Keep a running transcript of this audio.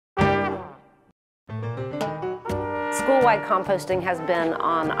School-wide composting has been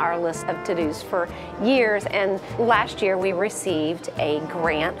on our list of to-dos for years, and last year we received a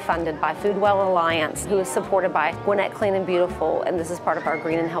grant funded by Foodwell Alliance, who is supported by Gwinnett Clean and Beautiful, and this is part of our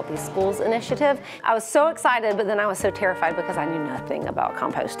Green and Healthy Schools initiative. I was so excited, but then I was so terrified because I knew nothing about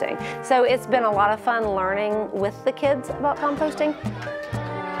composting. So it's been a lot of fun learning with the kids about composting.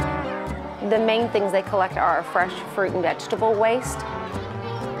 The main things they collect are fresh fruit and vegetable waste.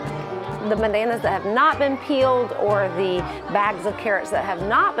 The bananas that have not been peeled or the bags of carrots that have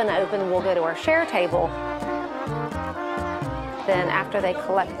not been opened will go to our share table. Then after they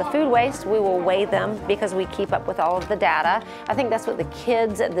collect the food waste, we will weigh them because we keep up with all of the data. I think that's what the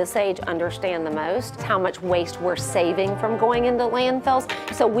kids at this age understand the most, how much waste we're saving from going into landfills.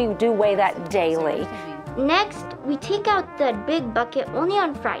 So we do weigh that daily. Next, we take out the big bucket only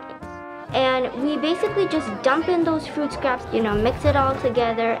on Fridays. And we basically just dump in those fruit scraps, mix it all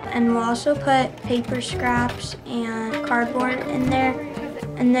together. And we'll also put paper scraps and cardboard in there.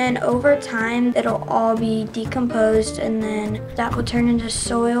 And then over time, it'll all be decomposed, and then that will turn into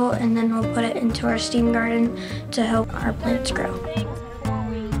soil, and then we'll put it into our steam garden to help our plants grow.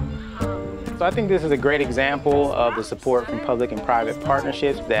 So I think this is a great example of the support from public and private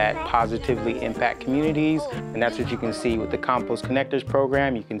partnerships that positively impact communities. And that's what you can see with the Compost Connectors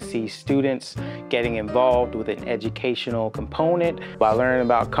program. You can see students getting involved with an educational component. By learning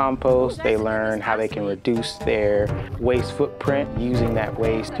about compost, they learn how they can reduce their waste footprint using that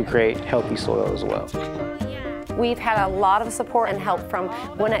waste to create healthy soil as well. We've had a lot of support and help from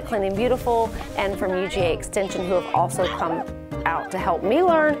Gwinnett Clean and Beautiful and from UGA Extension, who have also come out to help me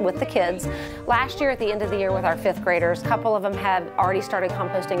learn with the kids. Last year at the end of the year with our 5th graders, a couple of them had already started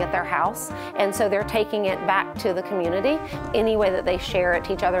composting at their house, and so they're taking it back to the community. Any way that they share it,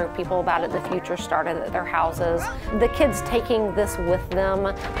 teach other people about it, the future started at their houses. The kids taking this with them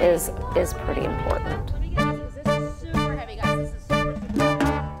is pretty important.